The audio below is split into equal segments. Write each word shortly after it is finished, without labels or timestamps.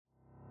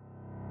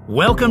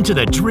Welcome to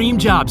the Dream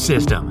Job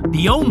System,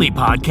 the only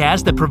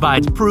podcast that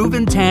provides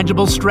proven,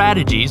 tangible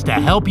strategies to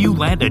help you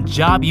land a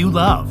job you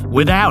love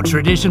without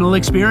traditional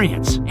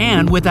experience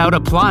and without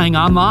applying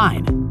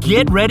online.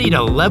 Get ready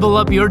to level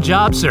up your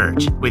job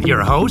search with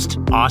your host,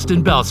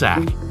 Austin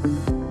Belsak.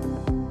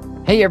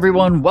 Hey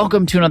everyone,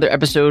 welcome to another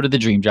episode of the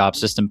Dream Job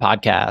System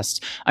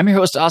podcast. I'm your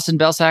host, Austin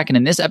Belsak, and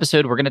in this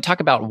episode, we're going to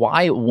talk about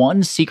why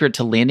one secret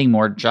to landing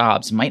more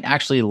jobs might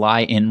actually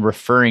lie in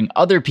referring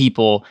other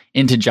people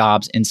into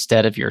jobs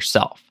instead of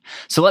yourself.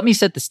 So let me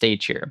set the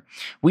stage here.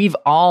 We've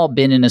all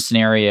been in a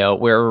scenario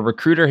where a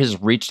recruiter has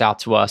reached out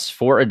to us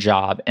for a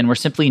job and we're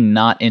simply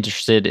not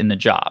interested in the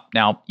job.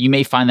 Now, you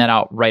may find that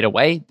out right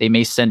away. They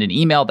may send an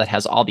email that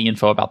has all the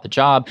info about the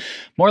job.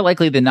 More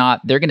likely than not,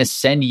 they're going to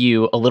send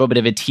you a little bit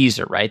of a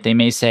teaser, right? They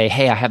may say,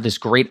 hey, I have this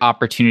great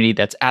opportunity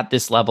that's at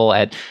this level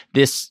at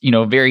this,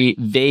 very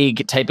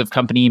vague type of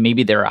company.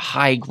 Maybe they're a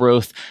high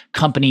growth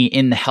company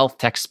in the health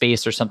tech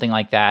space or something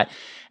like that.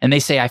 And they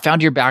say, I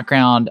found your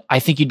background. I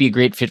think you'd be a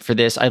great fit for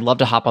this. I'd love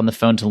to hop on the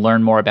phone to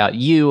learn more about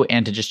you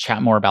and to just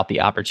chat more about the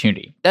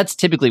opportunity. That's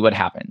typically what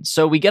happens.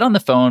 So we get on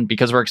the phone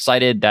because we're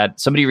excited that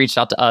somebody reached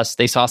out to us.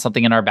 They saw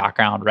something in our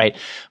background, right?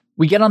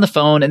 We get on the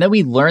phone and then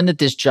we learn that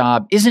this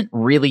job isn't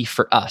really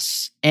for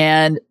us.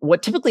 And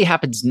what typically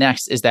happens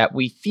next is that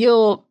we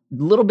feel a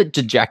little bit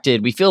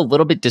dejected. We feel a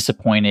little bit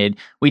disappointed.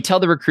 We tell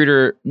the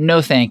recruiter,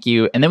 no, thank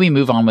you. And then we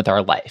move on with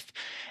our life.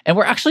 And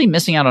we're actually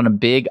missing out on a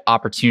big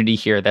opportunity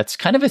here that's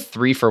kind of a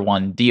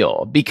 3-for-1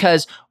 deal,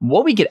 because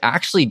what we could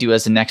actually do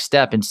as a next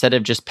step, instead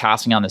of just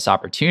passing on this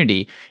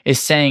opportunity, is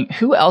saying,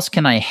 who else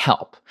can I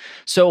help?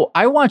 So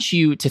I want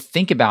you to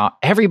think about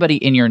everybody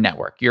in your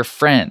network, your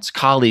friends,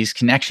 colleagues,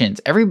 connections,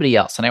 everybody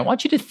else. And I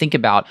want you to think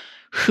about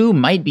who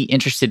might be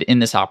interested in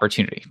this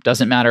opportunity.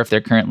 Doesn't matter if they're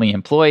currently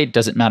employed,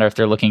 doesn't matter if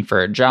they're looking for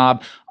a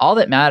job. All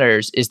that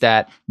matters is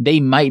that they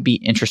might be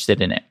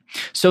interested in it.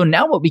 So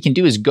now what we can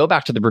do is go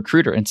back to the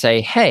recruiter and say,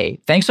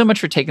 hey, thanks so much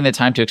for taking the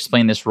time to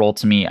explain this role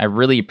to me. I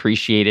really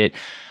appreciate it.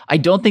 I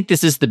don't think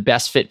this is the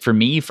best fit for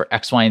me for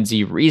X, Y, and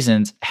Z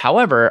reasons.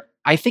 However,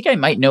 I think I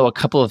might know a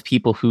couple of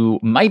people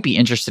who might be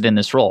interested in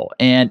this role.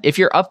 And if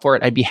you're up for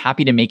it, I'd be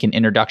happy to make an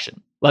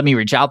introduction. Let me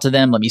reach out to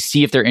them. Let me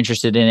see if they're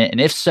interested in it.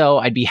 And if so,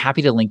 I'd be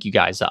happy to link you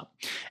guys up.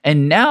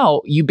 And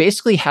now you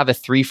basically have a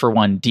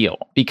 3-for-1 deal,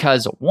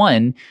 because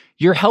one,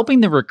 you're helping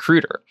the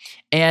recruiter.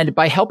 And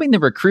by helping the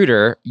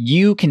recruiter,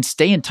 you can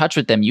stay in touch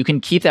with them. You can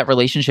keep that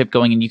relationship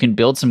going and you can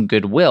build some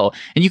goodwill.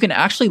 And you can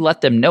actually let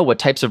them know what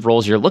types of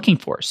roles you're looking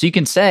for. So you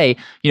can say,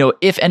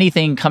 if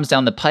anything comes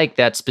down the pike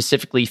that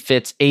specifically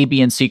fits A,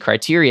 B, and C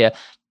criteria,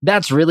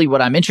 that's really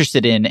what I'm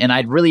interested in. And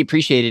I'd really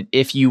appreciate it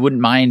if you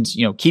wouldn't mind,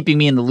 keeping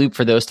me in the loop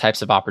for those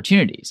types of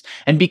opportunities.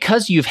 And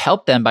because you've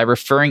helped them by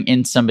referring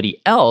in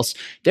somebody else,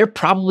 they're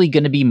probably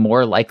going to be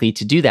more likely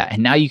to do that.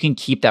 And now you can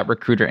keep that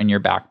recruiter in your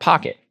back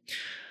pocket.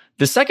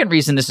 The second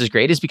reason this is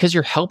great is because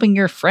you're helping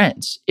your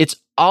friends. It's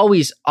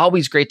always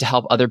great to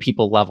help other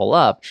people level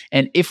up.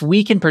 And if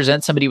we can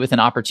present somebody with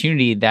an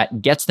opportunity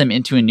that gets them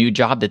into a new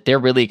job that they're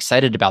really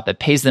excited about, that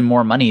pays them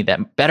more money,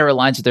 that better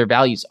aligns with their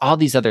values, all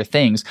these other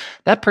things,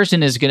 that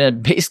person is going to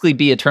basically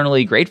be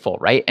eternally grateful,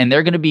 right? And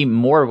they're going to be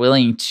more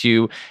willing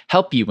to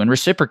help you and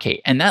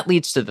reciprocate. And that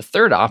leads to the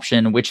third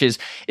option, which is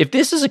if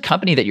this is a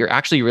company that you're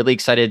actually really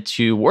excited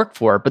to work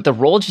for, but the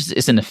role just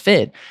isn't a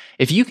fit,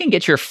 if you can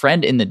get your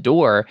friend in the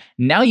door,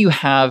 now you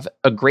have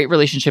a great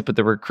relationship with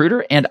the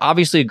recruiter and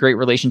obviously a great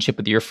relationship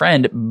with your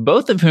friend,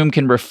 both of whom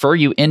can refer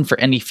you in for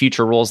any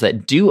future roles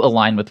that do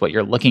align with what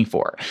you're looking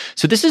for.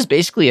 So this is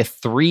basically a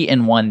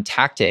 3-in-1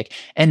 tactic.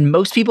 And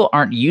most people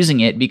aren't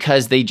using it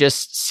because they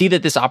just see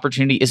that this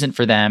opportunity isn't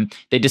for them.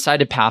 They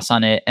decide to pass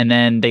on it and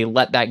then they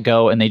let that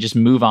go and they just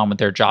move on with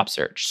their job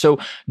search. So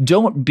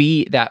don't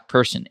be that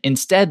person.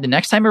 Instead, the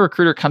next time a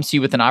recruiter comes to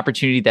you with an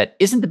opportunity that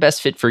isn't the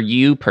best fit for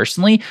you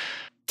personally,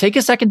 take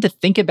a second to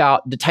think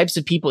about the types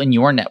of people in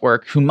your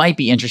network who might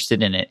be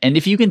interested in it. And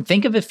if you can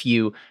think of a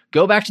few,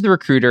 go back to the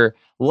recruiter,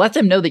 let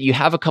them know that you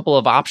have a couple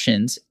of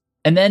options,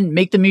 and then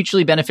make the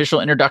mutually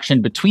beneficial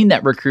introduction between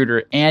that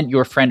recruiter and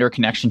your friend or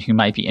connection who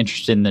might be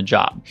interested in the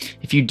job.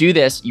 If you do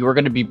this, you are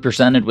going to be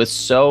presented with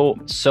so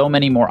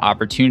many more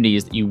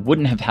opportunities that you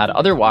wouldn't have had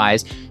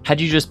otherwise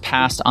had you just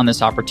passed on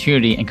this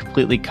opportunity and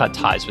completely cut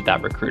ties with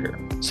that recruiter.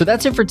 So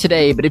that's it for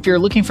today. But if you're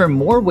looking for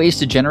more ways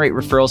to generate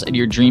referrals at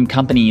your dream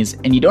companies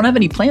and you don't have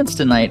any plans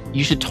tonight,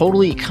 you should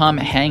totally come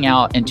hang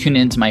out and tune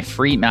into my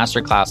free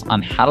masterclass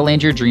on how to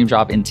land your dream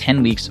job in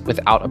 10 weeks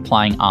without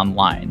applying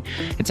online.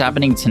 It's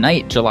happening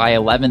tonight, July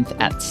 11th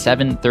at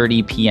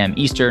 7:30 p.m.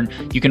 Eastern.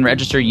 You can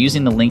register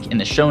using the link in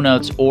the show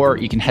notes, or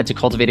you can head to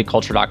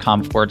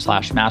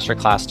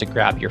cultivatedculture.com/masterclass to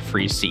grab your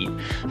free seat.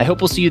 I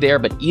hope we'll see you there,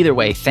 but either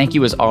way, thank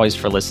you as always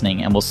for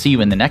listening, and we'll see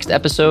you in the next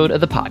episode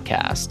of the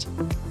podcast.